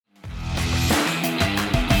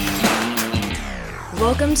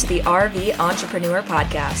Welcome to the RV Entrepreneur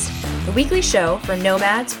Podcast, the weekly show for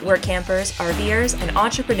nomads, work campers, RVers, and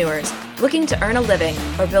entrepreneurs looking to earn a living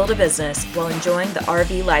or build a business while enjoying the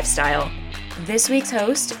RV lifestyle. This week's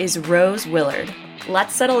host is Rose Willard.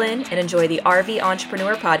 Let's settle in and enjoy the RV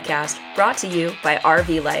Entrepreneur Podcast, brought to you by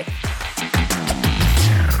RV Life.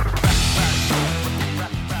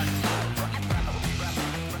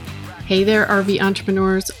 Hey there, RV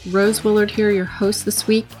entrepreneurs. Rose Willard here, your host this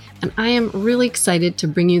week, and I am really excited to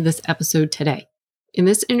bring you this episode today. In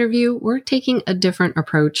this interview, we're taking a different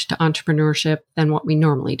approach to entrepreneurship than what we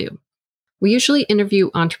normally do. We usually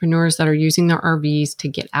interview entrepreneurs that are using their RVs to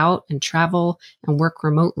get out and travel and work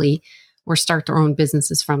remotely or start their own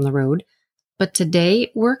businesses from the road. But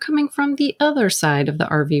today, we're coming from the other side of the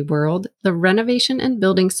RV world, the renovation and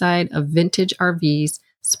building side of vintage RVs,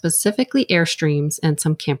 specifically Airstreams and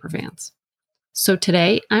some camper vans. So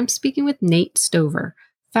today, I'm speaking with Nate Stover,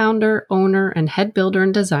 founder, owner, and head builder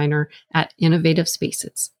and designer at Innovative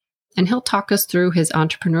Spaces. And he'll talk us through his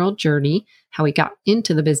entrepreneurial journey, how he got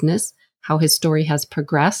into the business, how his story has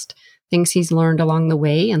progressed, things he's learned along the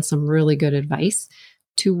way, and some really good advice,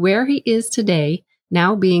 to where he is today,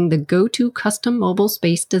 now being the go-to custom mobile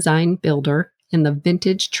space design builder in the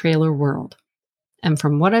vintage trailer world. And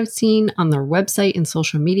from what I've seen on their website and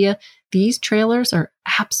social media, these trailers are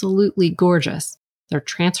absolutely gorgeous. Their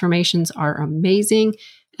transformations are amazing,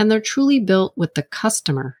 and they're truly built with the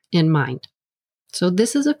customer in mind. So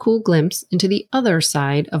this is a cool glimpse into the other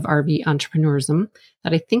side of RV entrepreneurism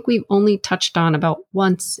that I think we've only touched on about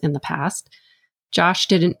once in the past. Josh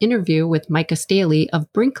did an interview with Micah Staley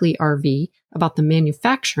of Brinkley RV about the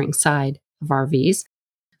manufacturing side of RVs.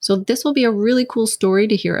 So this will be a really cool story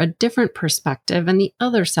to hear a different perspective and the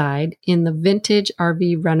other side in the vintage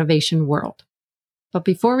RV renovation world. But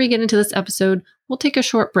before we get into this episode, we'll take a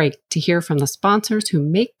short break to hear from the sponsors who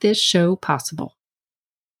make this show possible.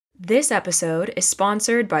 This episode is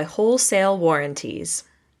sponsored by Wholesale Warranties.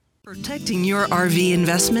 Protecting your RV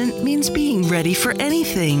investment means being ready for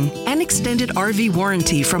anything. An extended RV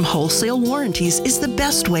warranty from Wholesale Warranties is the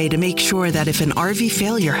best way to make sure that if an RV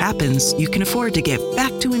failure happens, you can afford to get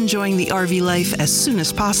back to enjoying the RV life as soon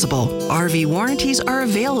as possible. RV warranties are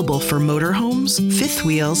available for motorhomes, fifth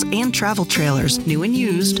wheels, and travel trailers, new and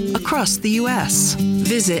used, across the U.S.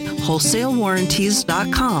 Visit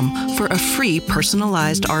wholesalewarranties.com for a free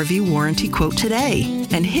personalized RV warranty quote today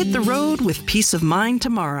and hit the road with peace of mind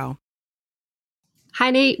tomorrow. Hi,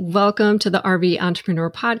 Nate. Welcome to the RV Entrepreneur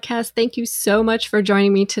Podcast. Thank you so much for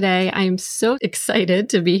joining me today. I am so excited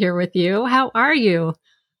to be here with you. How are you?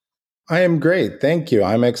 I am great. Thank you.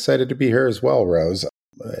 I'm excited to be here as well, Rose.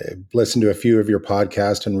 I've listened to a few of your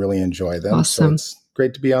podcasts and really enjoy them. Awesome. So it's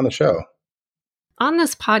great to be on the show. On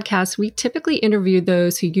this podcast, we typically interview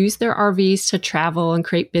those who use their RVs to travel and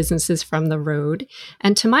create businesses from the road.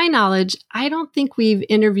 And to my knowledge, I don't think we've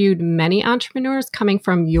interviewed many entrepreneurs coming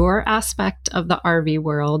from your aspect of the RV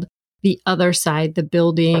world, the other side, the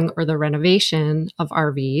building or the renovation of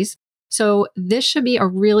RVs. So this should be a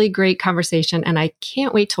really great conversation, and I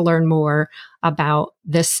can't wait to learn more about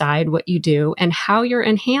this side, what you do, and how you're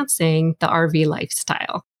enhancing the RV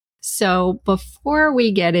lifestyle. So before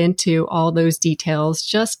we get into all those details,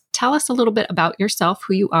 just tell us a little bit about yourself,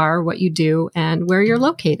 who you are, what you do, and where you're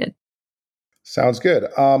located. Sounds good.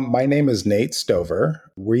 My name is Nate Stover.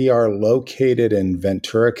 We are located in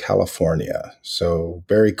Ventura, California. So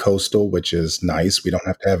very coastal, which is nice. We don't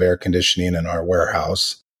have to have air conditioning in our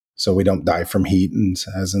warehouse, so we don't die from heat, and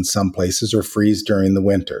as in some places, or freeze during the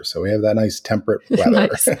winter. So we have that nice temperate weather.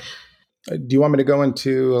 Nice. Do you want me to go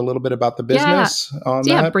into a little bit about the business on that?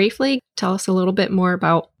 Yeah, briefly tell us a little bit more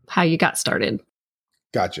about how you got started.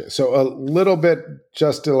 Gotcha. So a little bit,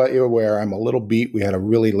 just to let you aware, I'm a little beat. We had a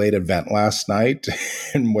really late event last night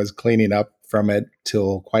and was cleaning up from it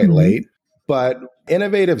till quite late. But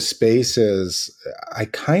Innovative Spaces, I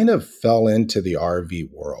kind of fell into the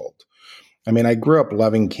RV world. I mean, I grew up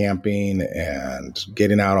loving camping and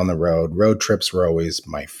getting out on the road. Road trips were always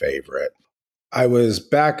my favorite. I was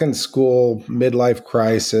back in school, midlife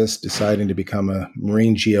crisis, deciding to become a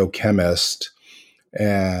marine geochemist,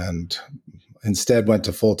 and instead went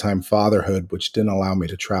to full-time fatherhood, which didn't allow me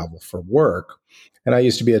to travel for work. And I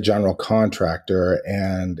used to be a general contractor,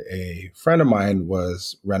 and a friend of mine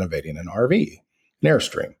was renovating an RV, an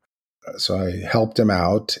Airstream. So I helped him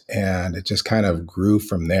out, and it just kind of grew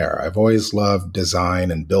from there. I've always loved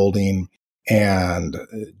design and building, and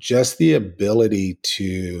just the ability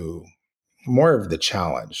to more of the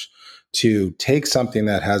challenge to take something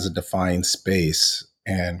that has a defined space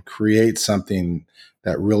and create something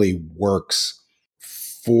that really works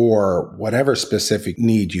for whatever specific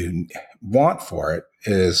need you want for it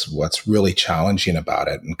is what's really challenging about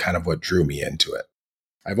it and kind of what drew me into it.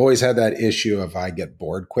 I've always had that issue of I get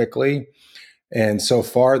bored quickly. And so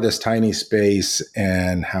far, this tiny space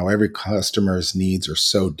and how every customer's needs are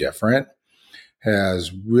so different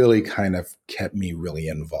has really kind of kept me really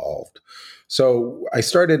involved. So I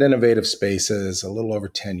started Innovative Spaces a little over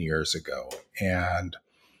 10 years ago. And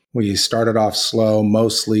we started off slow,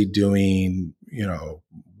 mostly doing,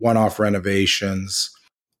 one-off renovations,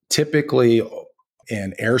 typically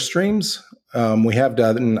in Airstreams. We have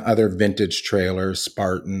done other vintage trailers,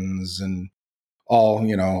 Spartans, and all,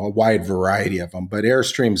 a wide variety of them. But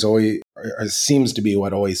Airstreams always seems to be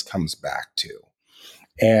what always comes back to.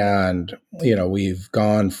 And, we've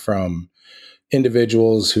gone from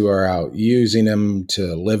individuals who are out using them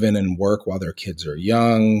to live in and work while their kids are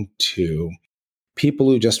young to people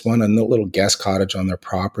who just want a little guest cottage on their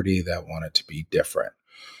property that want it to be different,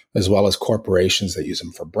 as well as corporations that use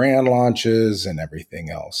them for brand launches and everything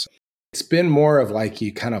else. It's been more of like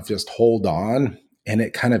you kind of just hold on and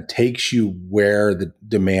it kind of takes you where the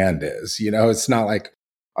demand is. It's not like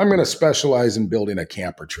I'm going to specialize in building a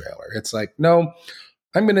camper trailer. It's like, no,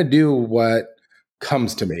 I'm going to do what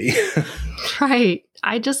comes to me. Right.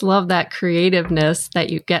 I just love that creativeness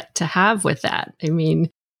that you get to have with that. I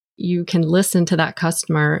mean, you can listen to that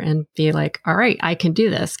customer and be like, all right, I can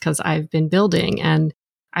do this because I've been building and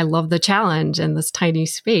I love the challenge in this tiny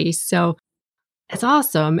space. So it's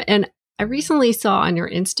awesome. And I recently saw on your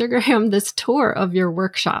Instagram this tour of your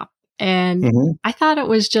workshop. And I thought it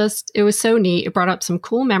was so neat. It brought up some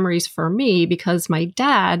cool memories for me because my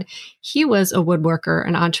dad, he was a woodworker,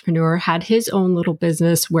 an entrepreneur, had his own little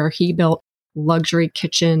business where he built luxury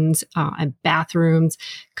kitchens and bathrooms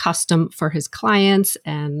custom for his clients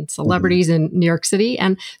and celebrities in New York City.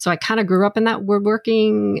 And so I kind of grew up in that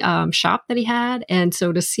woodworking shop that he had. And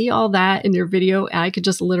so to see all that in your video, I could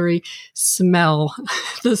just literally smell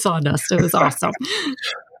the sawdust. It was awesome.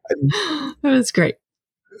 It was great.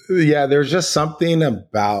 Yeah, there's just something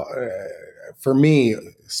about, for me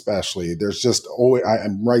especially, there's just always,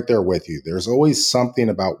 I'm right there with you. There's always something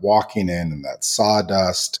about walking in and that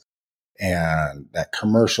sawdust and that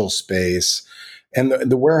commercial space. And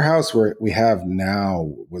the warehouse where we have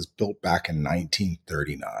now was built back in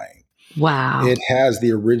 1939. Wow. It has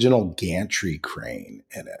the original gantry crane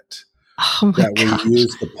in it. Oh my gosh. We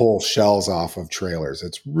use to pull shells off of trailers.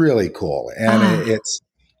 It's really cool. And it's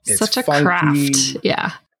such a funky. craft.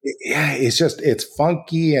 Yeah. Yeah, it's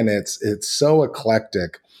funky and it's so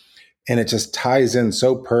eclectic and it just ties in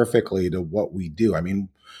so perfectly to what we do. I mean,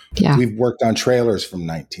 we've worked on trailers from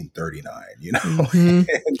 1939,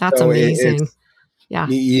 That's so amazing.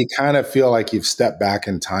 You kind of feel like you've stepped back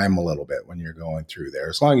in time a little bit when you're going through there,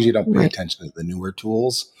 as long as you don't pay attention to the newer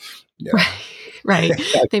tools. Yeah. Right.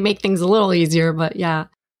 They make things a little easier, but yeah.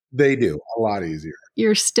 They do a lot easier.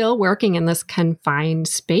 You're still working in this confined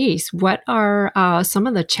space. What are some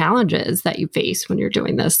of the challenges that you face when you're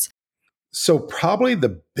doing this? So probably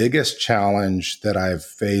the biggest challenge that I've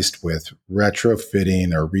faced with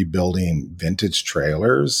retrofitting or rebuilding vintage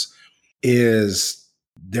trailers is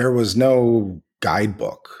there was no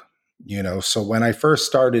guidebook, So when I first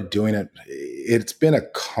started doing it, it's been a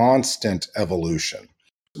constant evolution.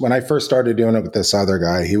 When I first started doing it with this other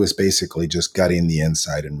guy, he was basically just gutting the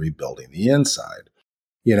inside and rebuilding the inside,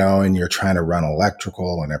 and you're trying to run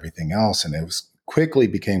electrical and everything else. And it quickly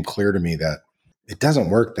became clear to me that it doesn't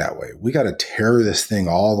work that way. We got to tear this thing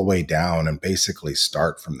all the way down and basically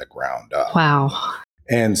start from the ground up. Wow.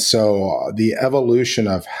 And so the evolution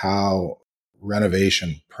of how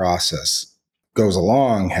renovation process goes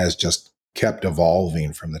along has just kept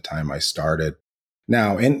evolving from the time I started.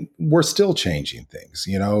 Now, and we're still changing things,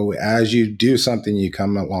 as you do something, you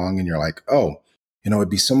come along and you're like, oh, it'd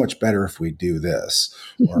be so much better if we do this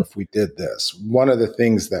or if we did this. One of the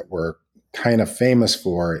things that we're kind of famous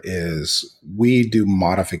for is we do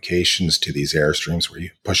modifications to these Airstreams where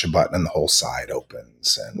you push a button and the whole side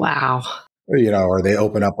opens. And, wow. Or they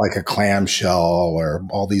open up like a clamshell or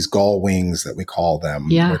all these gull wings that we call them,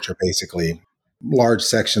 which are basically large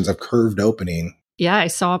sections of curved opening. Yeah, I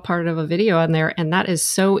saw a part of a video on there, and that is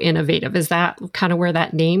so innovative. Is that kind of where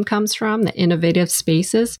that name comes from, the Innovative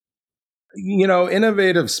Spaces?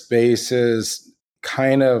 Innovative Spaces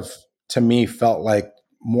kind of, to me, felt like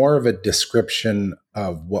more of a description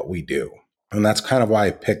of what we do. And that's kind of why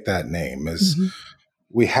I picked that name is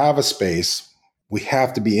we have a space. We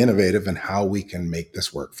have to be innovative in how we can make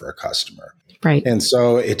this work for a customer. Right. And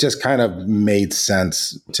so it just kind of made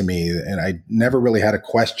sense to me. And I never really had a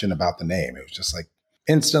question about the name. It was just like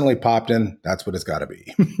instantly popped in. That's what it's got to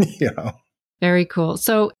be, Very cool.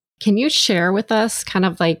 So Can you share with us kind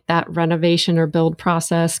of like that renovation or build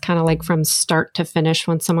process, kind of like from start to finish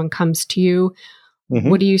when someone comes to you?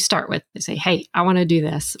 What do you start with? They say, hey, I want to do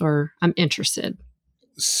this, or I'm interested.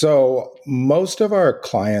 So most of our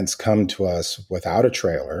clients come to us without a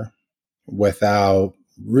trailer, without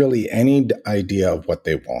really any idea of what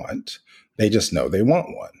they want. They just know they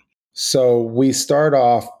want one. So we start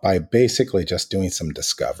off by basically just doing some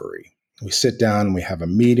discovery. We sit down, we have a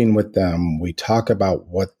meeting with them, we talk about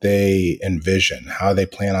what they envision, how they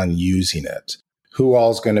plan on using it, who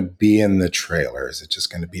all's going to be in the trailer. Is it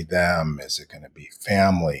just going to be them? Is it going to be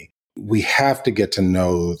family? We have to get to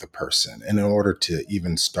know the person in order to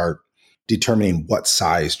even start determining what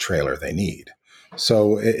size trailer they need.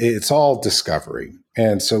 So it's all discovery.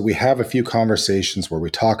 And so we have a few conversations where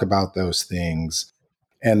we talk about those things.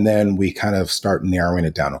 And then we kind of start narrowing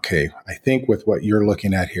it down. Okay, I think with what you're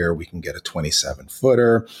looking at here, we can get a 27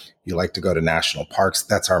 footer. You like to go to national parks.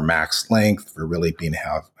 That's our max length for really being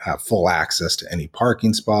have full access to any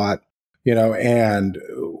parking spot, and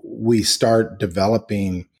we start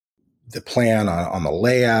developing the plan on the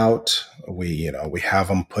layout. We have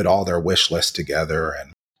them put all their wish lists together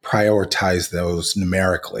and prioritize those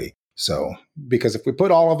numerically. So, because if we put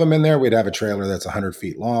all of them in there, we'd have a trailer that's 100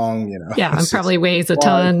 feet long, Yeah, and probably weighs a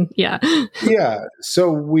ton. Yeah. Yeah.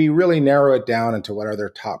 So we really narrow it down into what are their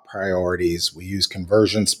top priorities. We use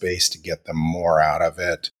conversion space to get them more out of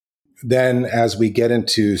it. Then as we get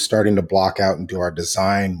into starting to block out and do our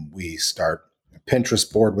design, we start a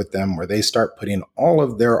Pinterest board with them where they start putting all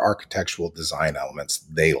of their architectural design elements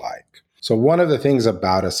they like. So one of the things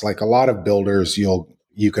about us, like a lot of builders,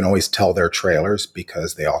 you can always tell their trailers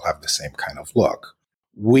because they all have the same kind of look.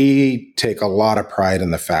 We take a lot of pride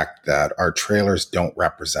in the fact that our trailers don't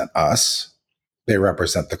represent us. They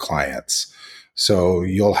represent the clients. So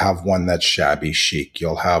you'll have one that's shabby chic.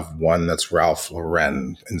 You'll have one that's Ralph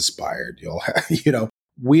Lauren inspired. You'll have,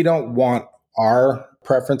 we don't want our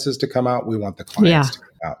preferences to come out. We want the clients to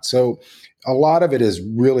come out. So a lot of it is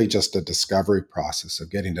really just a discovery process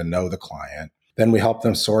of getting to know the client. Then we help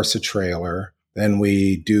them source a trailer. Then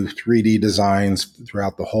we do 3D designs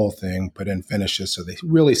throughout the whole thing, put in finishes so they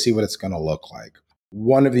really see what it's going to look like.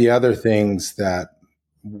 One of the other things that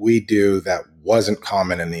we do that wasn't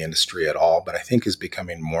common in the industry at all, but I think is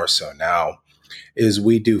becoming more so now, is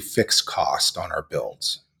we do fixed cost on our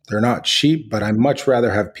builds. They're not cheap, but I much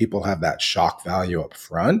rather have people have that shock value up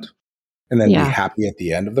front and then be happy at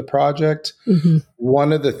the end of the project. Mm-hmm.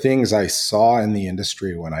 One of the things I saw in the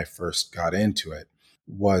industry when I first got into it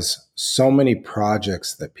was so many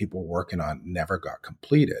projects that people working on never got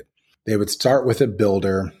completed. They would start with a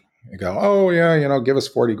builder and go, oh yeah, give us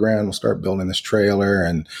 40 grand. We'll start building this trailer.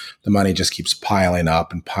 And the money just keeps piling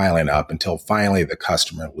up until finally the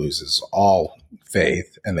customer loses all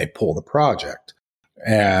faith and they pull the project.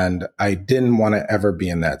 And I didn't want to ever be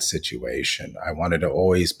in that situation. I wanted to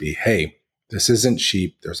always be, hey, this isn't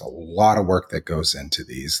cheap. There's a lot of work that goes into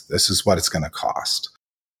these. This is what it's going to cost.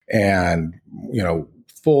 And,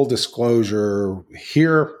 full disclosure,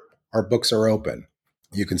 here our books are open.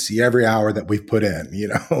 You can see every hour that we've put in,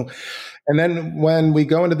 And then when we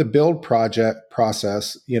go into the build project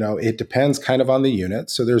process, it depends kind of on the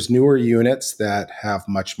unit. So there's newer units that have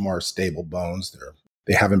much more stable bones.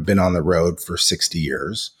 They haven't been on the road for 60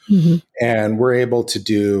 years. Mm-hmm. And we're able to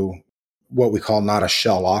do what we call not a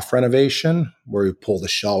shell off renovation, where we pull the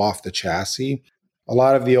shell off the chassis. A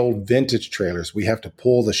lot of the old vintage trailers, we have to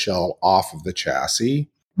pull the shell off of the chassis.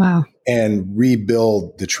 Wow. And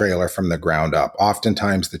rebuild the trailer from the ground up.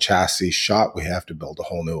 Oftentimes the chassis shot, we have to build a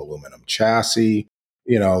whole new aluminum chassis,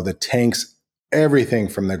 the tanks, everything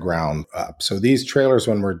from the ground up. So these trailers,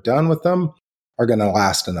 when we're done with them, are going to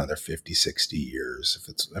last another 50, 60 years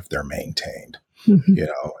if they're maintained,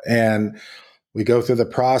 and we go through the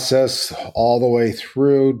process all the way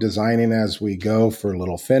through designing as we go for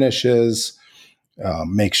little finishes,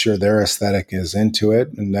 make sure their aesthetic is into it.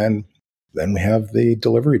 And then we have the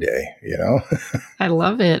delivery day, I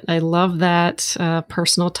love it. I love that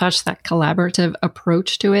personal touch, that collaborative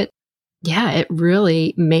approach to it. Yeah, it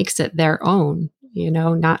really makes it their own,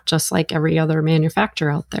 not just like every other manufacturer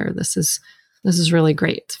out there. This is really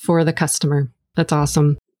great for the customer. That's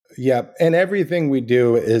awesome. Yeah. And everything we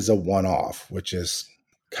do is a one-off, which is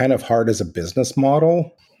kind of hard as a business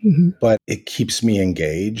model, but it keeps me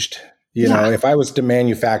engaged. If I was to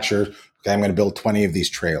manufacture, okay, I'm going to build 20 of these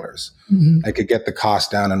trailers. I could get the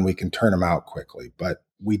cost down and we can turn them out quickly, but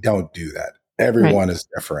we don't do that. Everyone is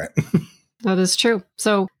different. That is true.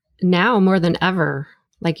 So now more than ever,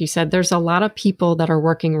 like you said, there's a lot of people that are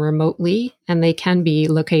working remotely and they can be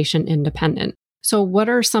location independent. So what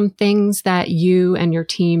are some things that you and your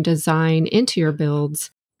team design into your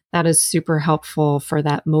builds that is super helpful for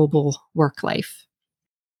that mobile work life.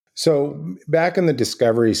 So back in the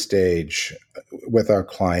discovery stage with our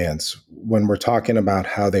clients, when we're talking about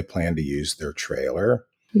how they plan to use their trailer,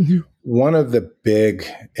 one of the big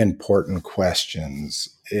important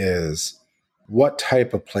questions is what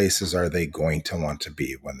type of places are they going to want to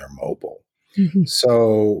be when they're mobile?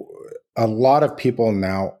 So a lot of people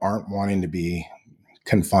now aren't wanting to be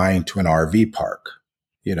confined to an RV park.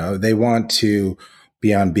 They want to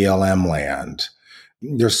be on BLM land.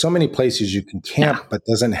 There's so many places you can camp, but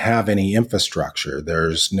doesn't have any infrastructure.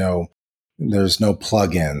 There's no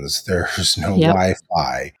plugins. There's no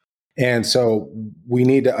Wi-Fi. And so we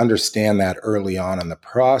need to understand that early on in the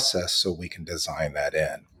process so we can design that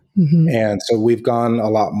in. And so we've gone a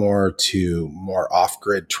lot more to more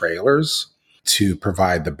off-grid trailers to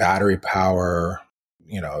provide the battery power.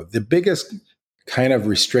 The biggest kind of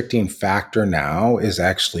restricting factor now is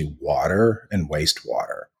actually water and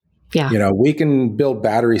wastewater. Yeah. We can build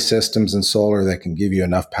battery systems and solar that can give you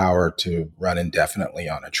enough power to run indefinitely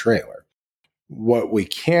on a trailer. What we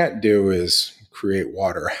can't do is create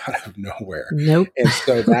water out of nowhere. Nope. And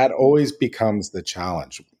so that always becomes the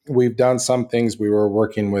challenge. We've done some things. We were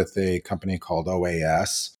working with a company called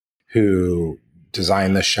OAS who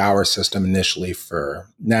designed the shower system initially for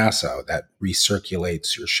NASA that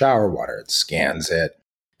recirculates your shower water. It scans it,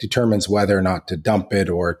 determines whether or not to dump it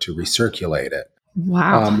or to recirculate it.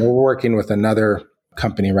 Wow. We're working with another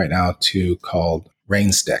company right now too called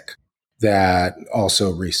Rainstick that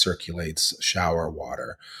also recirculates shower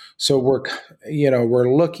water. So we're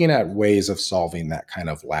looking at ways of solving that kind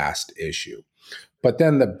of last issue. But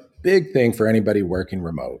then the big thing for anybody working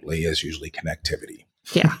remotely is usually connectivity.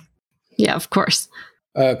 Yeah. Yeah, of course.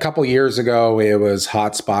 A couple years ago, it was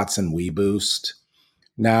hotspots and WeBoost.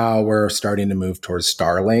 Now we're starting to move towards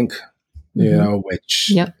Starlink,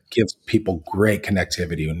 which gives people great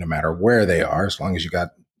connectivity no matter where they are, as long as you got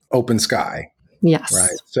open sky. Yes.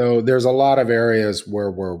 Right. So there's a lot of areas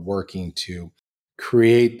where we're working to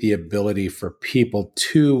create the ability for people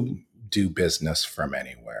to do business from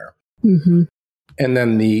anywhere. And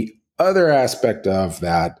then the other aspect of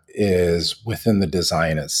that is within the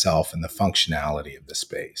design itself and the functionality of the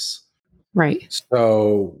space. Right.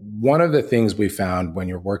 So one of the things we found when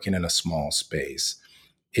you're working in a small space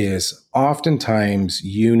is oftentimes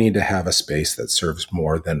you need to have a space that serves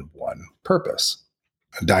more than one purpose.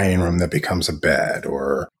 A dining room that becomes a bed,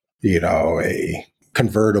 or, a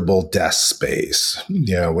convertible desk space.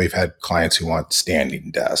 We've had clients who want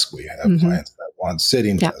standing desk. We have clients that want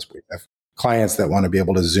sitting desk. We have clients that want to be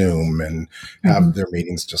able to Zoom and have their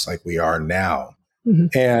meetings just like we are now.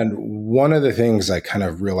 And one of the things I kind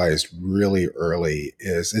of realized really early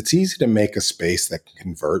is it's easy to make a space that can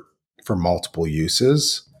convert for multiple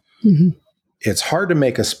uses. It's hard to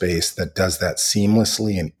make a space that does that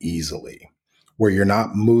seamlessly and easily, where you're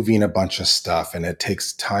not moving a bunch of stuff and it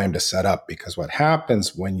takes time to set up, because what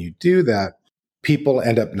happens when you do that, people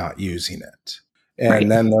end up not using it.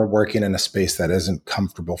 And then they're working in a space that isn't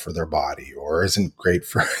comfortable for their body or isn't great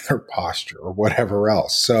for their posture or whatever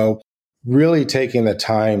else. So really taking the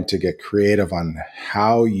time to get creative on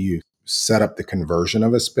how you set up the conversion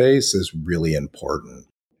of a space is really important.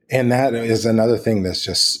 And that is another thing that's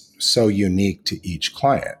just so unique to each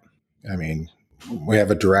client. I mean, we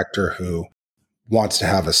have a director who wants to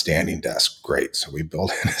have a standing desk. Great. So we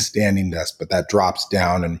build in a standing desk, but that drops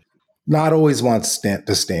down and not always wants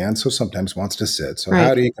to stand. So sometimes wants to sit. So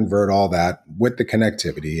how do you convert all that with the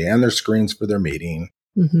connectivity and their screens for their meeting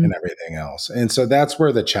and everything else? And so that's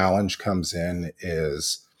where the challenge comes in,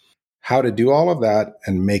 is how to do all of that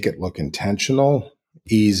and make it look intentional,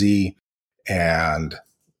 easy, and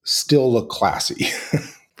still look classy.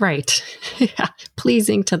 Right. Yeah.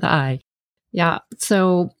 Pleasing to the eye. Yeah.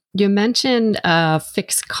 So you mentioned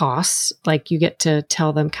fixed costs, like you get to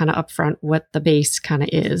tell them kind of upfront what the base kind of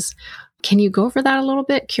is. Can you go over that a little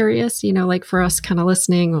bit? Curious, like for us kind of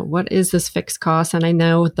listening, what is this fixed cost? And I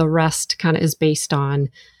know the rest kind of is based on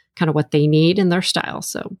kind of what they need and their style.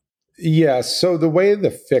 So yeah. So the way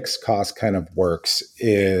the fixed cost kind of works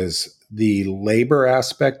is the labor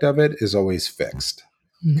aspect of it is always fixed.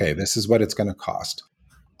 Okay, this is what it's going to cost.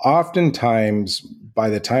 Oftentimes, by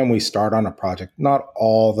the time we start on a project, not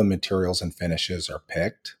all the materials and finishes are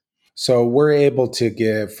picked. So we're able to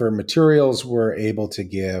give, for materials, we're able to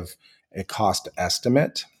give a cost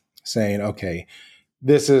estimate saying, okay,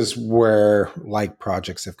 this is where like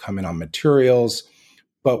projects have come in on materials,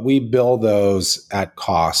 but we bill those at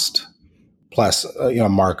cost plus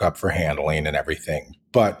markup for handling and everything.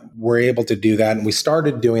 But we're able to do that. And we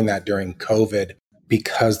started doing that during COVID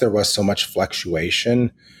because there was so much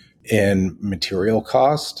fluctuation in material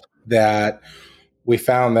cost that we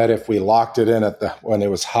found that if we locked it in when it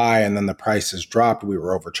was high and then the prices dropped, we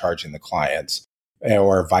were overcharging the clients,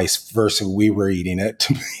 or vice versa. We were eating it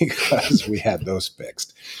because we had those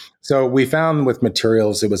fixed. So we found with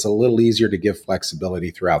materials, it was a little easier to give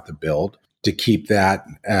flexibility throughout the build to keep that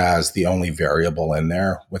as the only variable in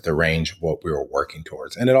there with the range of what we were working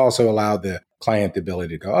towards. And it also allowed the client the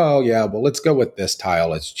ability to go, oh yeah, well, let's go with this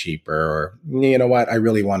tile. It's cheaper. Or, you know what? I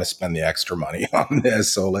really want to spend the extra money on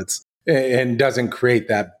this. So and doesn't create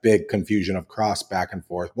that big confusion of cross back and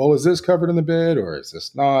forth. Well, is this covered in the bid or is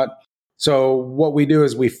this not? So what we do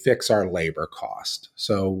is we fix our labor cost.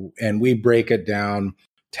 And we break it down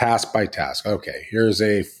task by task. Okay, here's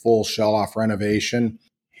a full shell off renovation.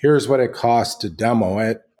 Here's what it costs to demo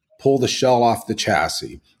it, pull the shell off the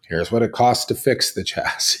chassis. Here's what it costs to fix the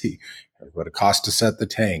chassis. Here's what it costs to set the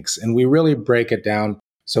tanks. And we really break it down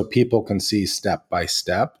so people can see step by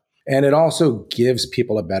step. And it also gives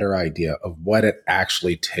people a better idea of what it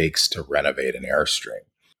actually takes to renovate an Airstream.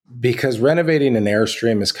 Because renovating an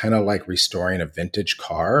Airstream is kind of like restoring a vintage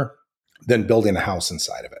car, then building a house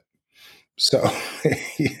inside of it. So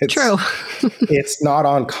True. It's not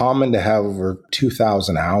uncommon to have over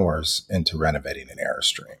 2,000 hours into renovating an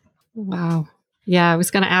Airstream. Wow. Yeah, I was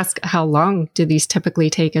going to ask, how long do these typically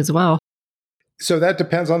take as well? So that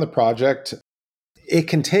depends on the project. It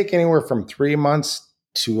can take anywhere from 3 months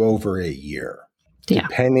to over a year,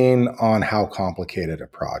 depending on how complicated a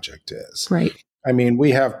project is. Right. I mean, we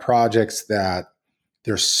have projects that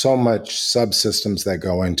there's so much subsystems that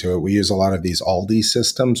go into it. We use a lot of these Aldi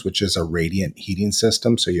systems, which is a radiant heating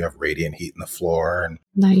system. So you have radiant heat in the floor and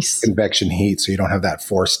nice convection heat. So you don't have that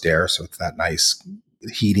forced air. So it's that nice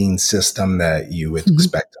heating system that you would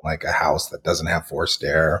expect in like a house that doesn't have forced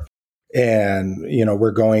air. And,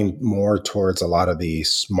 we're going more towards a lot of the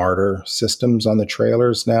smarter systems on the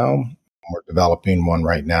trailers now. We're developing one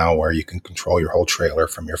right now where you can control your whole trailer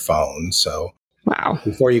from your phone. So wow.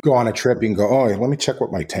 Before you go on a trip, you can go, oh, let me check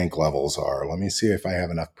what my tank levels are. Let me see if I have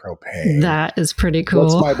enough propane. That is pretty cool.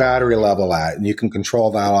 What's my battery level at? And you can control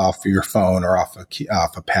that off your phone or off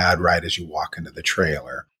a pad right as you walk into the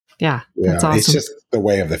trailer. Yeah, that's awesome. It's just the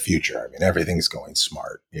way of the future. I mean, everything's going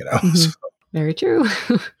smart, So, very true.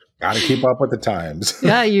 got to keep up with the times.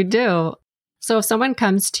 Yeah, you do. So if someone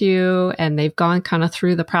comes to you and they've gone kind of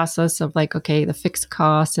through the process of like, okay, the fixed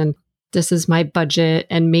costs and this is my budget,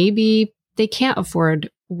 and maybe they can't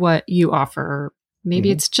afford what you offer,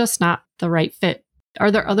 maybe it's just not the right fit.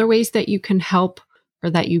 Are there other ways that you can help, or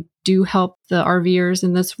that you do help the RVers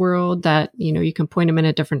in this world, that, you can point them in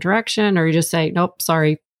a different direction, or you just say, nope,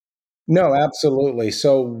 sorry? No, absolutely.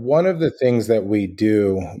 So one of the things that we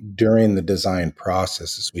do during the design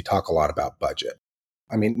process is we talk a lot about budget.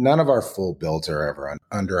 I mean, none of our full builds are ever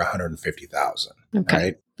under $150,000,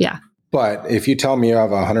 right? Yeah. But if you tell me you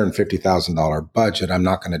have a $150,000 budget, I'm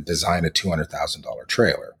not going to design a $200,000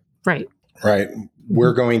 trailer. Right. Right.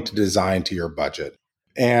 We're going to design to your budget.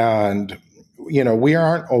 And, we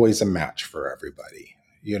aren't always a match for everybody,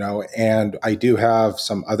 and I do have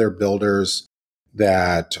some other builders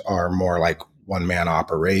that are more like one-man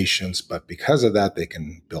operations, but because of that, they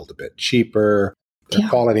can build a bit cheaper. Their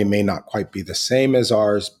quality may not quite be the same as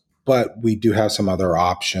ours, but we do have some other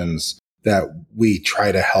options that we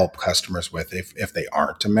try to help customers with if they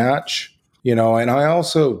aren't a match, and I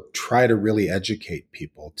also try to really educate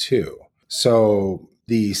people too. So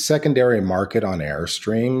the secondary market on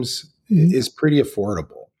Airstreams is pretty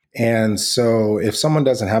affordable. And so if someone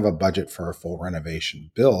doesn't have a budget for a full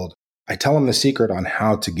renovation build, I tell them the secret on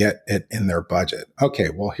how to get it in their budget. Okay,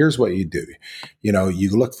 well, here's what you do. You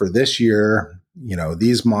look for this year,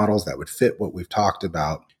 these models that would fit what we've talked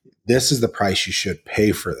about. This is the price you should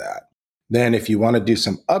pay for that. Then if you want to do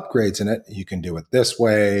some upgrades in it, you can do it this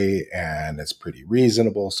way, and it's pretty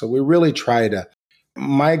reasonable. So we really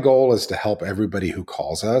my goal is to help everybody who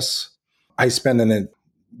calls us. I spend in it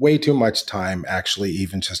way too much time actually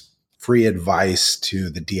even just free advice to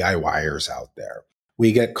the DIYers out there.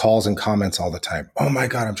 We get calls and comments all the time. Oh my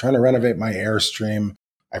God, I'm trying to renovate my Airstream.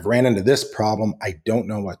 I've ran into this problem. I don't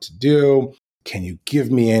know what to do. Can you give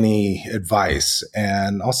me any advice?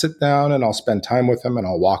 And I'll sit down and I'll spend time with them and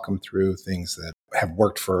I'll walk them through things that have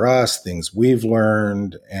worked for us, things we've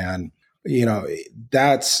learned. And,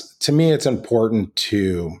 to me, it's important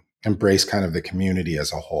to embrace kind of the community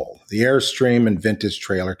as a whole. The Airstream and vintage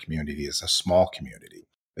trailer community is a small community.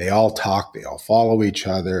 They all talk, they all follow each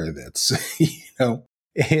other. That's,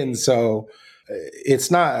 and so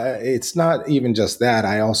it's not even just that.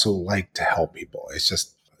 I also like to help people.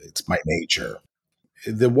 It's my nature.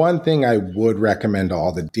 The one thing I would recommend to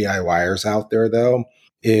all the DIYers out there, though,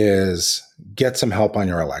 is get some help on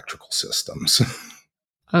your electrical systems.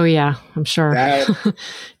 Oh, yeah, I'm sure. That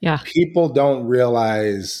Yeah. people don't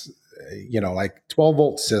realize, like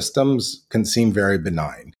 12-volt systems can seem very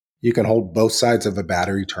benign. You can hold both sides of a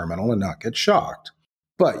battery terminal and not get shocked.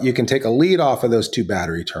 But you can take a lead off of those two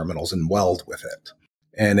battery terminals and weld with it.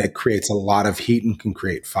 And it creates a lot of heat and can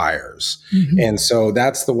create fires. Mm-hmm. And so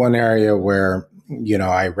that's the one area where,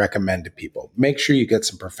 I recommend to people, make sure you get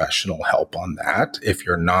some professional help on that if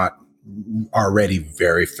you're not already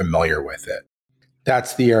very familiar with it.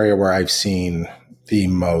 That's the area where I've seen the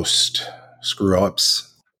most screw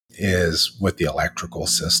ups is with the electrical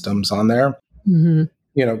systems on there. Mm-hmm.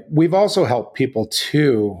 We've also helped people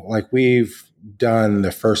too. Like we've done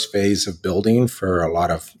the first phase of building for a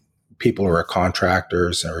lot of people who are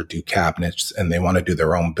contractors or do cabinets and they want to do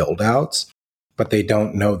their own build outs, but they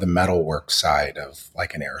don't know the metalwork side of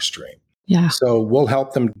like an Airstream. Yeah. So we'll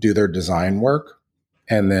help them do their design work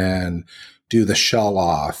and then do the shell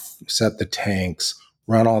off, set the tanks,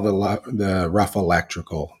 run all the rough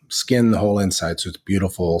electrical, skin the whole inside so it's a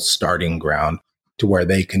beautiful starting ground to where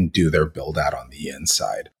they can do their build out on the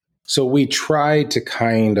inside. So we try to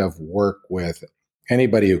kind of work with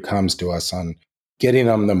anybody who comes to us on getting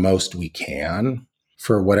them the most we can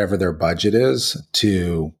for whatever their budget is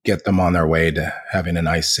to get them on their way to having a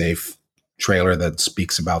nice, safe trailer that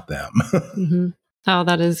speaks about them. Mm-hmm. Oh,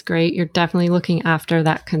 that is great. You're definitely looking after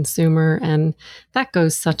that consumer, and that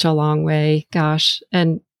goes such a long way. Gosh.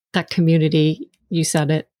 And that community, you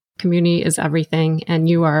said it, community is everything. And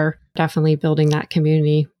you are definitely building that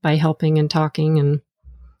community by helping and talking and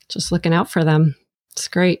just looking out for them. It's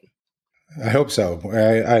great. I hope so.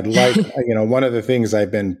 I'd like, one of the things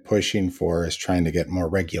I've been pushing for is trying to get more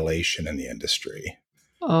regulation in the industry.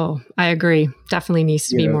 Oh, I agree. Definitely needs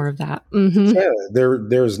to be more of that. Mm-hmm. Yeah,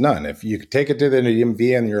 there's none. If you take it to the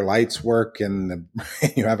DMV and your lights work and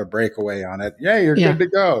you have a breakaway on it, you're good to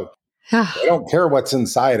go. I don't care what's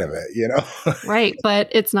inside of it, Right. But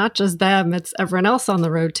it's not just them. It's everyone else on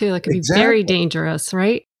the road too. That could be very dangerous,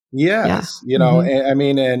 right? Yes. Mm-hmm. I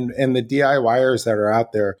mean, and the DIYers that are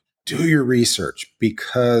out there, do your research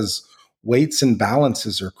because weights and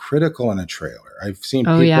balances are critical in a trailer. I've seen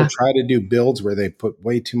people try to do builds where they put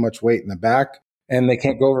way too much weight in the back and they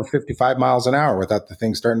can't go over 55 miles an hour without the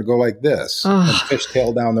thing starting to go like this and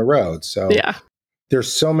fishtail down the road. So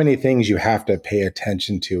there's so many things you have to pay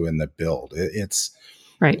attention to in the build. It's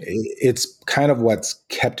kind of what's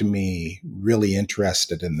kept me really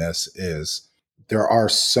interested in this is there are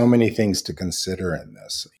so many things to consider in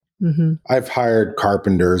this. Mm-hmm. I've hired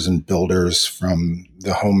carpenters and builders from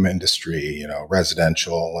the home industry,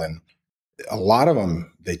 residential, and a lot of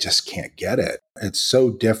them, they just can't get it. It's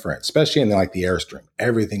so different, especially in like the Airstream.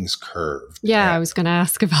 Everything's curved. Yeah, I was going to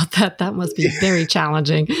ask about that. That must be very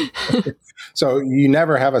challenging. So you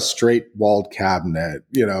never have a straight walled cabinet,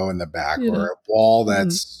 in the back or a wall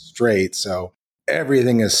that's straight. So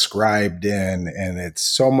everything is scribed in and it's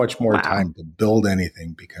so much more time to build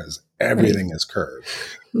anything because everything is curved.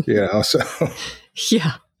 So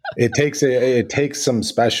it takes some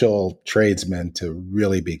special tradesmen to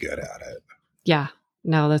really be good at it. Yeah,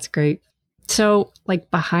 no, that's great. So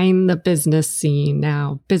like behind the business scene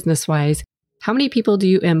now, business wise, how many people do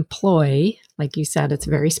you employ? Like you said, it's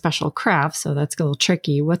a very special craft, so that's a little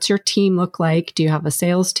tricky. What's your team look like? Do you have a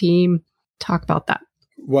sales team? Talk about that.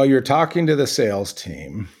 Well, you're talking to the sales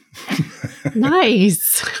team.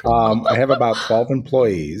 Nice. I have about 12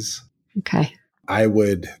 employees. Okay. I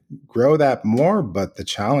would grow that more, but the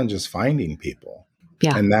challenge is finding people.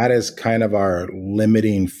 Yeah. And that is kind of our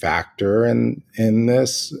limiting factor in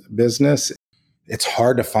this business. It's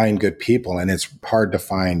hard to find good people and it's hard to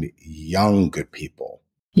find young good people.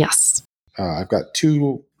 Yes. I've got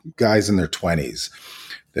two guys in their 20s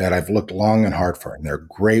that I've looked long and hard for, and they're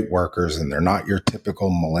great workers and they're not your typical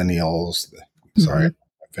millennials. Sorry, I'm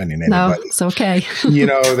offending anybody. No, it's okay.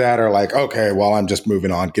 That are like, okay, well, I'm just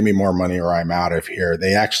moving on. Give me more money or I'm out of here.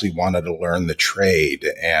 They actually wanted to learn the trade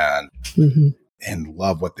and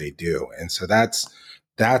love what they do. And so that's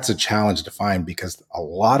a challenge to find because a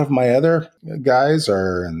lot of my other guys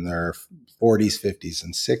are in their 40s, 50s,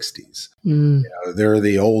 and 60s. They're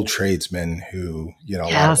the old tradesmen who, a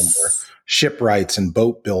lot of them were shipwrights and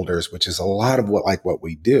boat builders, which is a lot of what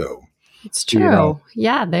we do. It's true.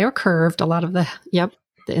 Yeah, they are curved. A lot of the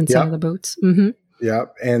inside of the boats. Mm-hmm.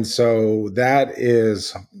 Yep. And so that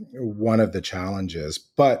is one of the challenges.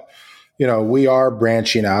 But, we are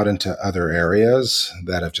branching out into other areas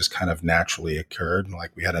that have just kind of naturally occurred.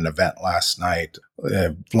 Like we had an event last night,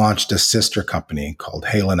 launched a sister company called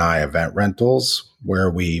Hale and I Event Rentals,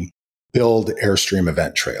 where we build Airstream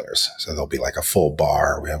event trailers. So there'll be like a full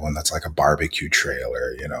bar. We have one that's like a barbecue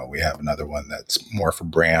trailer. We have another one that's more for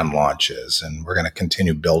brand launches, and we're going to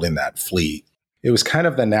continue building that fleet. It was kind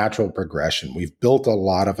of the natural progression. We've built a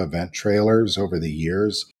lot of event trailers over the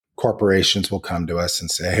years. Corporations will come to us and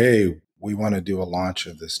say, hey, we want to do a launch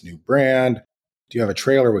of this new brand. Do you have a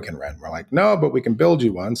trailer we can rent? We're like, no, but we can build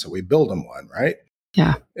you one. So we build them one, right?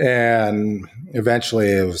 Yeah. And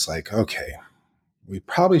eventually it was like, okay, we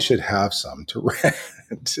probably should have some to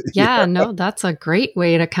rent. Yeah, no, that's a great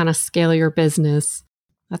way to kind of scale your business.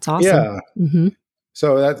 That's awesome. Yeah. Mm-hmm.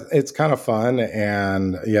 So it's kind of fun.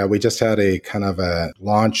 And yeah, we just had a kind of a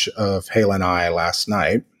launch of Hale and I last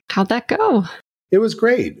night. How'd that go? It was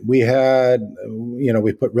great. We had,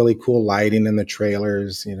 we put really cool lighting in the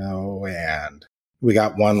trailers, and we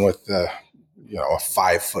got one with a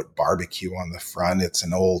 5-foot barbecue on the front. It's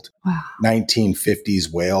an old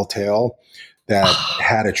 1950s whale tail that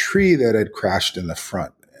had a tree that had crashed in the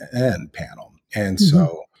front end panel. And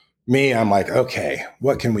so I'm like, okay,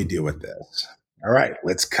 what can we do with this? All right,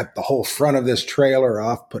 let's cut the whole front of this trailer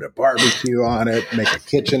off, put a barbecue on it, make a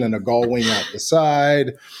kitchen and a gull wing out the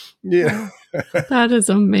side. Yeah. That is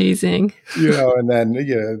amazing. And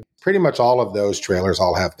then, pretty much all of those trailers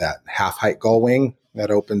all have that half height gull wing that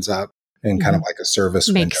opens up and kind of like a service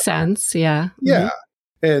window. Makes sense. Yeah. Yeah.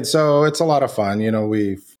 And so it's a lot of fun.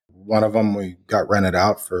 One of them we got rented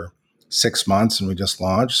out for 6 months and we just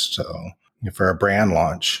launched. So for a brand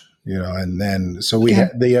launch, and then, so we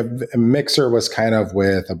had the mixer was kind of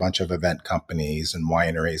with a bunch of event companies and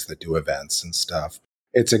wineries that do events and stuff.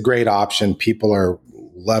 It's a great option. People are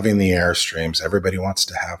loving the Airstreams. Everybody wants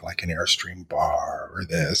to have like an Airstream bar or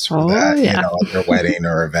this or that, at their wedding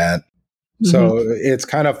or event. So it's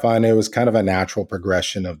kind of fun. It was kind of a natural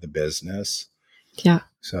progression of the business. Yeah.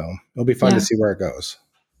 So it'll be fun to see where it goes.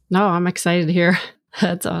 No, I'm excited to hear.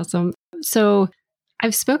 That's awesome. So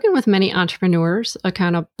I've spoken with many entrepreneurs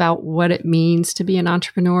kind of about what it means to be an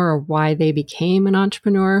entrepreneur or why they became an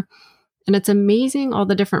entrepreneur. And it's amazing all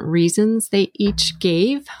the different reasons they each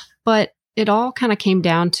gave, but it all kind of came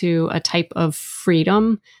down to a type of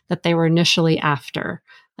freedom that they were initially after,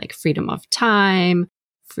 like freedom of time,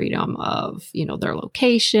 freedom of, their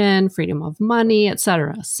location, freedom of money,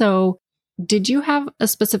 etc. So did you have a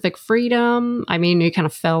specific freedom? I mean, you kind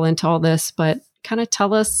of fell into all this, but kind of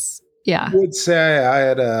tell us. Yeah. I would say I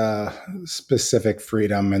had a specific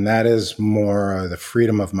freedom, and that is more the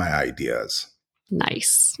freedom of my ideas.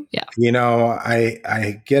 Nice. Yeah.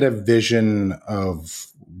 I get a vision of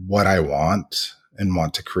what I want and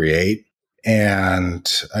want to create,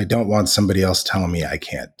 and I don't want somebody else telling me I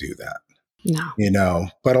can't do that. No.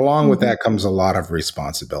 But along with that comes a lot of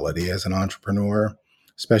responsibility as an entrepreneur,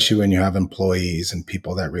 especially when you have employees and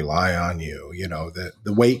people that rely on you.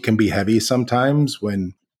 The weight can be heavy sometimes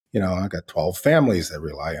when, I got 12 families that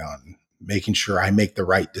rely on making sure I make the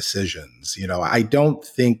right decisions. I don't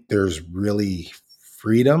think there's really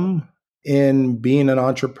freedom in being an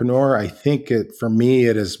entrepreneur. I think for me,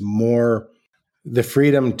 it is more the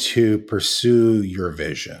freedom to pursue your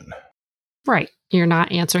vision. Right. You're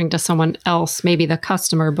not answering to someone else, maybe the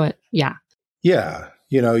customer, but yeah. Yeah.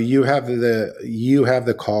 You have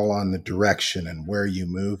the call on the direction and where you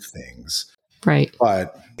move things. Right.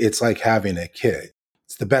 But it's like having a kid.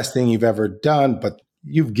 It's the best thing you've ever done, but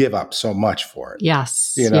you give up so much for it.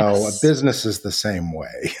 Yes. A business is the same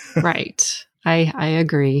way. Right. I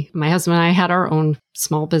agree. My husband and I had our own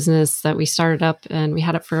small business that we started up, and we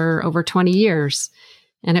had it for over 20 years.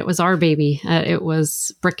 And it was our baby. It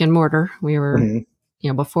was brick and mortar. We were,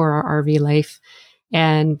 before our RV life.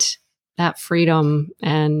 And that freedom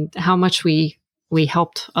and how much we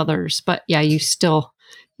helped others. But yeah, you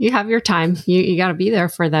have your time. You got to be there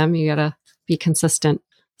for them. You got to be consistent.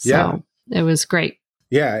 So it was great.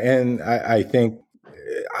 Yeah. And I think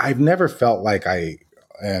I've never felt like I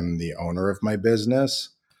am the owner of my business.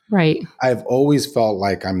 Right. I've always felt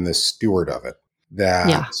like I'm the steward of it.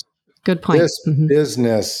 Good point. This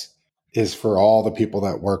business is for all the people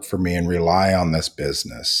that work for me and rely on this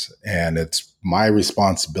business. And it's my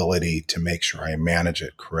responsibility to make sure I manage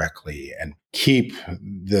it correctly and keep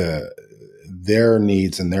their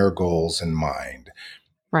needs and their goals in mind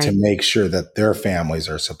to make sure that their families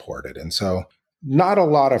are supported. And so not a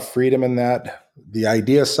lot of freedom in that. The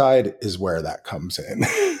idea side is where that comes in.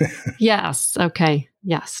 Yes. Okay.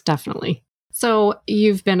 Yes, definitely. So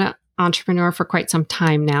you've been an entrepreneur for quite some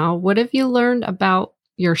time now. What have you learned about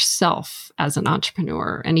yourself as an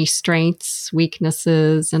entrepreneur? Any strengths,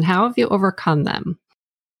 weaknesses, and how have you overcome them?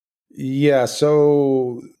 Yeah.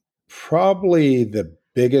 So probably the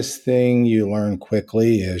biggest thing you learn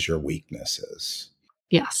quickly is your weaknesses.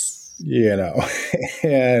 Yes. you know,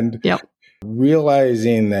 and Yep.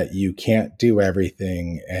 realizing that you can't do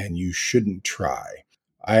everything and you shouldn't try.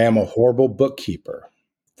 I am a horrible bookkeeper.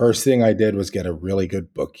 First thing I did was get a really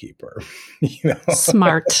good bookkeeper. You know,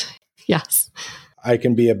 Smart. Yes. I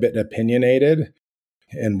can be a bit opinionated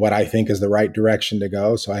in what I think is the right direction to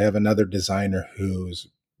go. So I have another designer who's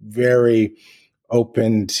very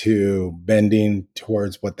open to bending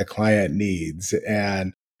towards what the client needs.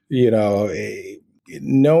 And, you know,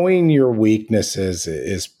 knowing your weaknesses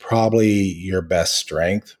is probably your best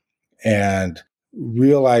strength. And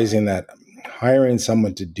realizing that hiring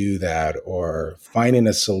someone to do that or finding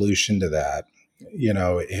a solution to that, you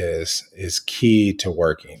know, is key to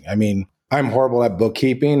working. I mean, I'm horrible at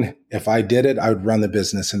bookkeeping. If I did it, I would run the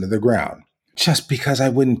business into the ground just because I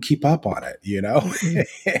wouldn't keep up on it, you know?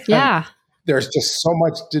 Yeah. There's just so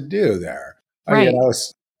much to do there. Right.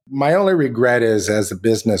 My only regret is as the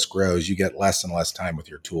business grows, you get less and less time with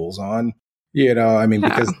your tools on, you know, I mean,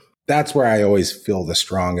 because that's where I always feel the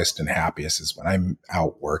strongest and happiest is when I'm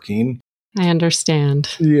out working. I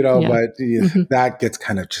understand. You know, Yeah. but that gets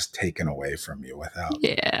kind of just taken away from you without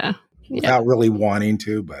really wanting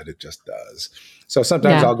to, but it just does. So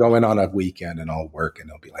sometimes I'll go in on a weekend and I'll work and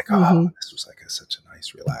I'll be like, oh, this was like such a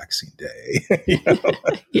nice, relaxing day. You know?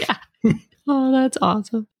 Yeah. Oh, that's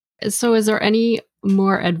awesome. So is there any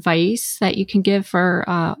more advice that you can give for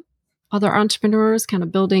other entrepreneurs kind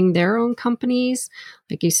of building their own companies?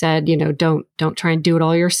 Like you said, you know, don't try and do it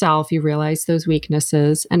all yourself. You realize those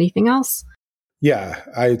weaknesses. Anything else? Yeah,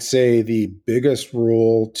 I'd say the biggest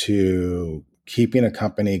rule to keeping a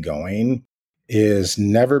company going is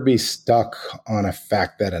never be stuck on a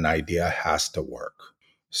fact that an idea has to work.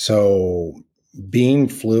 So being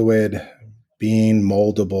fluid, being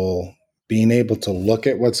moldable, being able to look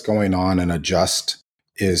at what's going on and adjust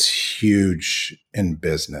is huge in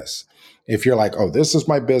business. If you're like, oh, this is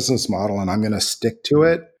my business model and I'm going to stick to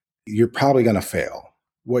it, you're probably going to fail.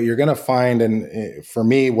 What you're going to find, and for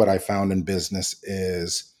me, what I found in business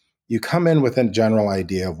is you come in with a general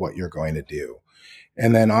idea of what you're going to do,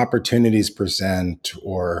 and then opportunities present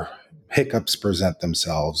or hiccups present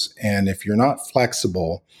themselves. And if you're not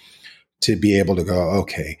flexible to be able to go,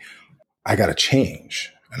 okay, I got to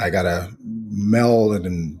change and I got to meld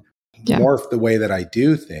and morph the way that I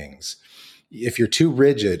do things. If you're too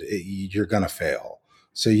rigid, you're going to fail.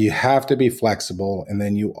 So you have to be flexible. And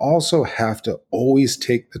then you also have to always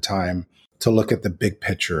take the time to look at the big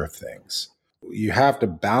picture of things. You have to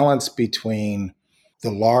balance between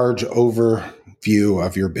the large overview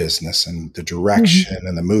of your business and the direction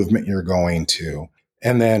and the movement you're going to,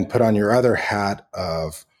 and then put on your other hat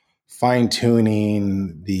of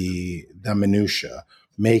fine-tuning the minutia,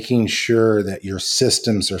 making sure that your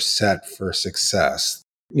systems are set for success,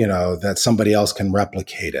 you know, that somebody else can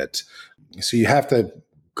replicate it. So you have to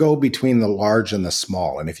go between the large and the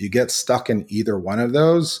small. And if you get stuck in either one of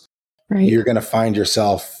those, you're going to find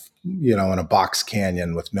yourself, you know, in a box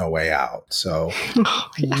canyon with no way out. So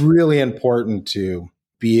really important to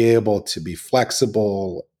be able to be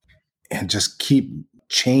flexible and just keep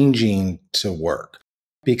changing to work.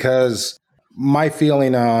 Because my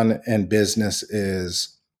feeling on in business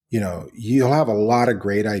is, you know, you'll have a lot of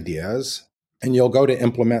great ideas and you'll go to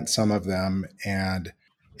implement some of them, and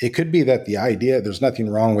it could be that the idea, there's nothing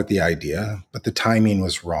wrong with the idea, but the timing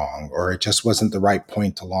was wrong, or it just wasn't the right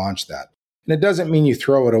point to launch that. And it doesn't mean you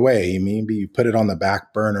throw it away. Maybe you put it on the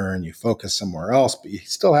back burner and you focus somewhere else, but you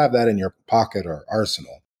still have that in your pocket or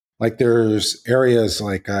arsenal. Like there's areas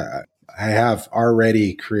like I have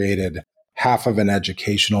already created half of an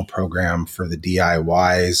educational program for the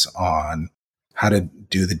DIYs on how to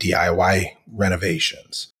do the DIY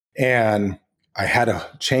renovations. And I had to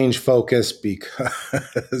change focus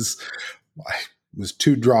because I was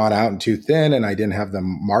too drawn out and too thin, and I didn't have the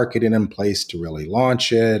marketing in place to really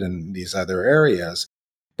launch it and these other areas.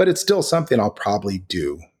 But it's still something I'll probably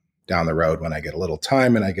do down the road when I get a little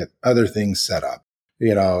time and I get other things set up.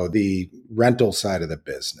 You know, the rental side of the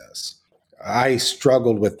business. I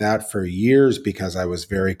struggled with that for years because I was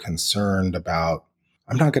very concerned about,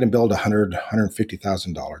 I'm not going to build a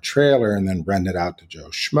 $150,000 trailer and then rent it out to Joe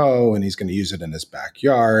Schmo, and he's going to use it in his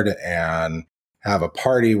backyard and have a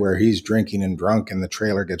party where he's drinking and drunk and the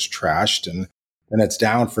trailer gets trashed and it's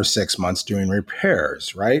down for 6 months doing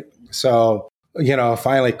repairs, right? So, you know, it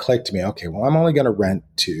finally clicked to me, okay, well, I'm only going to rent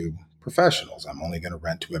to professionals. I'm only going to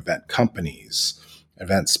rent to event companies,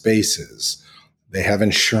 event spaces. They have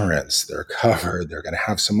insurance. They're covered. They're going to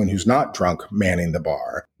have someone who's not drunk manning the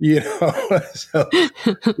bar, you know? So,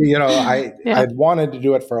 you know, I'd wanted to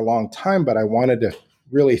do it for a long time, but I wanted to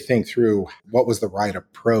really think through what was the right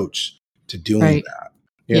approach to doing that.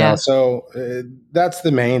 So that's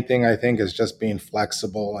the main thing, I think, is just being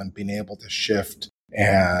flexible and being able to shift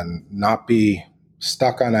and not be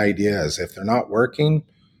stuck on ideas. If they're not working,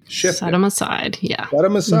 shift Set it. them aside. Yeah. Set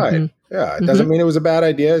them aside. Yeah. It doesn't mean it was a bad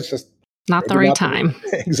idea. It's just not the right time.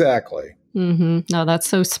 Exactly. No, that's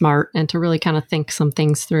so smart. And to really kind of think some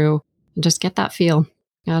things through and just get that feel.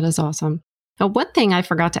 That is awesome. Now, one thing I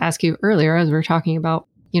forgot to ask you earlier as we were talking about,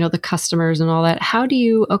 the customers and all that, how do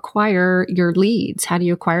you acquire your leads? How do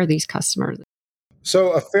you acquire these customers?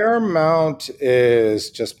 So a fair amount is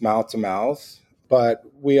just mouth to mouth, but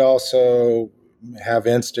we also have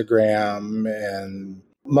Instagram, and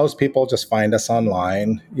most people just find us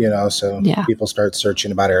online, so people start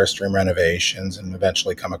searching about Airstream renovations and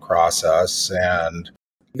eventually come across us. And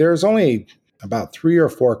there's only about 3 or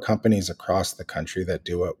 4 companies across the country that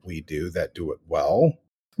do what we do, that do it well.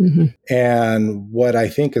 And what I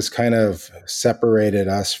think has kind of separated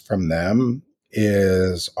us from them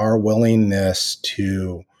is our willingness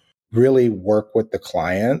to really work with the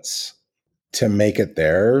clients to make it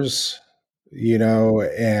theirs,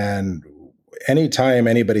 and anytime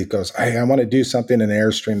anybody goes, I want to do something in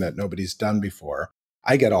Airstream that nobody's done before,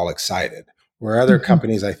 I get all excited. Where other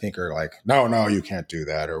companies, I think, are like, no, you can't do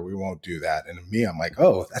that, or we won't do that. And me, I'm like,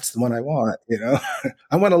 oh, that's the one I want.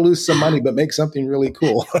 I want to lose some money, but make something really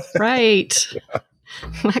cool. Right.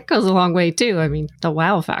 That goes a long way too. I mean, the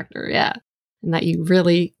wow factor. Yeah. And that you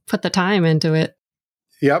really put the time into it.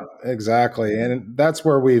 Yep, exactly. And that's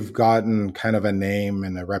where we've gotten kind of a name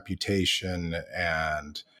and a reputation.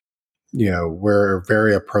 And, we're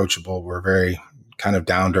very approachable. We're very kind of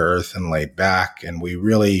down to earth and laid back. And we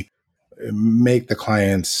really make the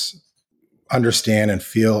clients understand and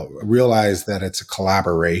realize that it's a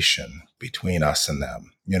collaboration between us and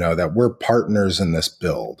them, that we're partners in this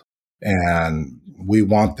build and we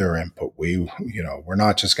want their input. We're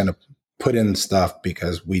not just going to put in stuff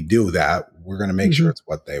because we do that. We're going to make sure it's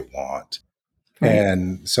what they want. Right.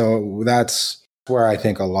 And so that's where I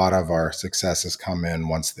think a lot of our successes come in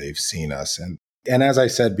once they've seen us. And as I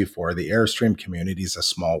said before, the Airstream community is a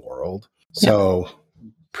small world. So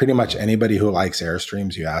pretty much anybody who likes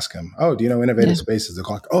Airstreams, you ask them, oh, do you know Innovative Spaces? They're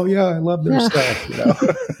like, oh yeah, I love their stuff.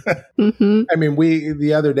 I mean,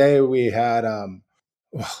 the other day we had, on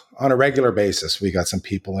a regular basis, we got some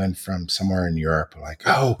people in from somewhere in Europe like,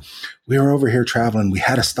 oh, we were over here traveling. We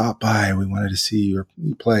had to stop by. We wanted to see your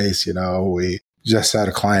place. We just had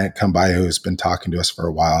a client come by who's been talking to us for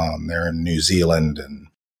a while, and they're in New Zealand, and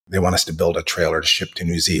they want us to build a trailer to ship to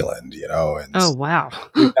New Zealand, and oh, wow.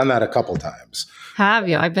 We've done that a couple times. Have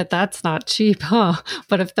you? I bet that's not cheap, huh?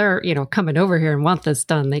 But if they're, coming over here and want this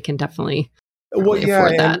done, they can definitely afford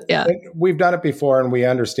that. And we've done it before, and we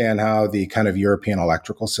understand how the kind of European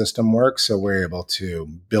electrical system works. So we're able to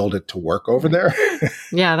build it to work over there.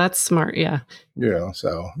 Yeah, that's smart. Yeah.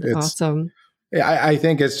 So it's awesome. I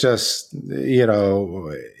think it's just,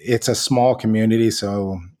 it's a small community.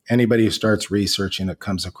 So anybody who starts researching it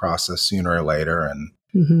comes across us sooner or later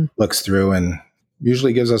and looks through and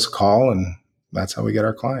usually gives us a call, and that's how we get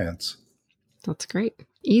our clients. That's great.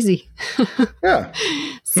 Easy. Yeah.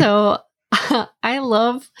 So I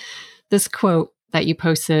love this quote that you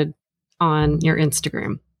posted on your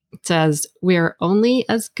Instagram. It says, "We are only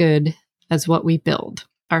as good as what we build.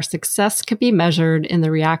 Our success can be measured in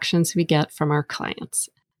the reactions we get from our clients."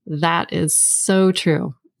 That is so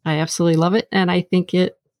true. I absolutely love it. And I think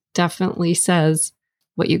it definitely says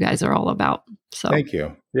what you guys are all about. So thank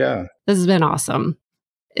you. Yeah. This has been awesome.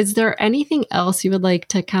 Is there anything else you would like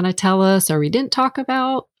to kind of tell us or we didn't talk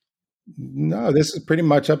about? No, this is pretty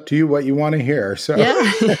much up to you what you want to hear. So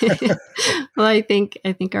yeah. Well, I think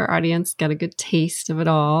our audience got a good taste of it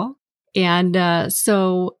all. And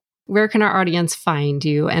so where can our audience find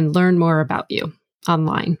you and learn more about you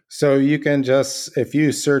online? So you can just, if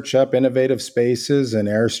you search up Innovative Spaces and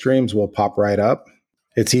Airstreams, will pop right up.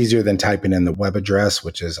 It's easier than typing in the web address,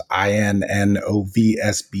 which is innovsb.com.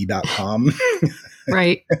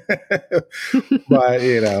 Right. But,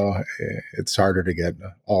 it's harder to get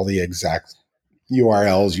all the exact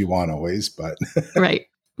URLs you want always. But right.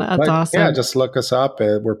 That's awesome. Yeah, just look us up.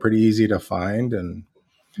 We're pretty easy to find, and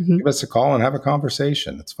give us a call and have a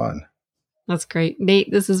conversation. It's fun. That's great.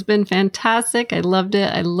 Nate, this has been fantastic. I loved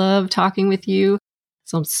it. I love talking with you.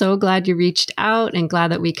 So I'm so glad you reached out and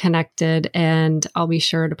glad that we connected. And I'll be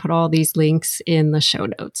sure to put all these links in the show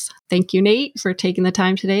notes. Thank you, Nate, for taking the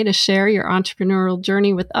time today to share your entrepreneurial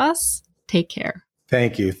journey with us. Take care.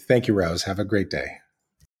 Thank you. Thank you, Rose. Have a great day.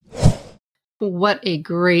 What a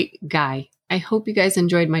great guy. I hope you guys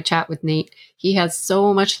enjoyed my chat with Nate. He has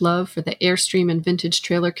so much love for the Airstream and vintage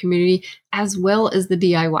trailer community, as well as the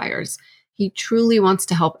DIYers. He truly wants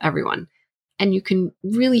to help everyone. and you can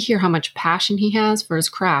really hear how much passion he has for his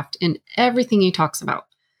craft in everything he talks about.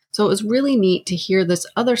 So it was really neat to hear this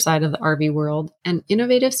other side of the RV world, and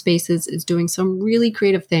Innovative Spaces is doing some really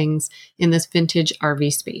creative things in this vintage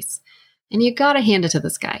RV space. And you gotta hand it to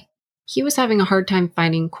this guy. He was having a hard time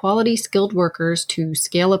finding quality skilled workers to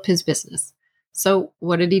scale up his business. So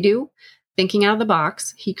what did he do? Thinking out of the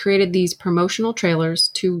box, he created these promotional trailers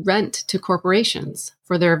to rent to corporations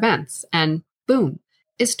for their events, and boom,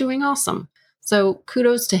 it's doing awesome. So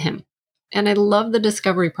kudos to him. And I love the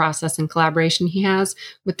discovery process and collaboration he has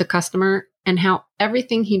with the customer and how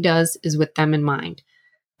everything he does is with them in mind.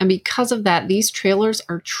 And because of that, these trailers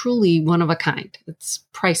are truly one of a kind. It's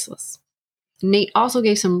priceless. Nate also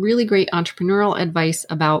gave some really great entrepreneurial advice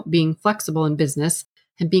about being flexible in business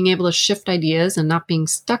and being able to shift ideas and not being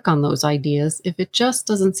stuck on those ideas if it just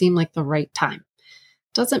doesn't seem like the right time.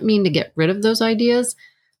 Doesn't mean to get rid of those ideas,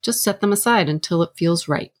 just set them aside until it feels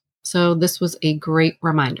right. So this was a great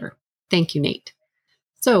reminder. Thank you, Nate.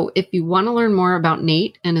 So if you want to learn more about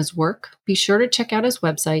Nate and his work, be sure to check out his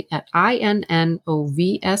website at innovsb.com,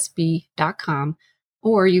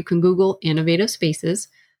 or you can Google Innovative Spaces.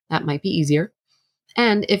 That might be easier.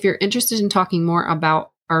 And if you're interested in talking more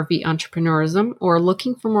about RV entrepreneurism or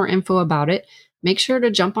looking for more info about it, make sure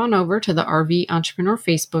to jump on over to the RV Entrepreneur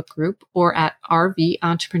Facebook group or at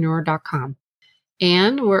rventrepreneur.com.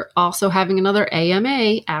 And we're also having another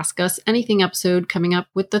AMA Ask Us Anything episode coming up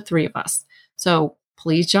with the three of us. So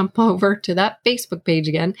please jump over to that Facebook page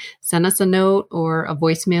again, send us a note or a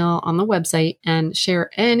voicemail on the website, and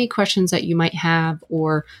share any questions that you might have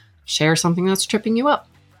or share something that's tripping you up.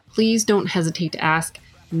 Please don't hesitate to ask.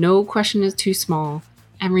 No question is too small.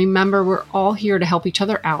 And remember, we're all here to help each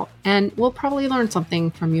other out, and we'll probably learn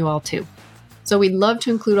something from you all too. So we'd love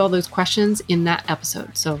to include all those questions in that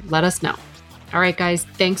episode, so let us know. All right, guys,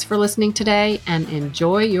 thanks for listening today and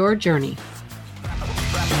enjoy your journey.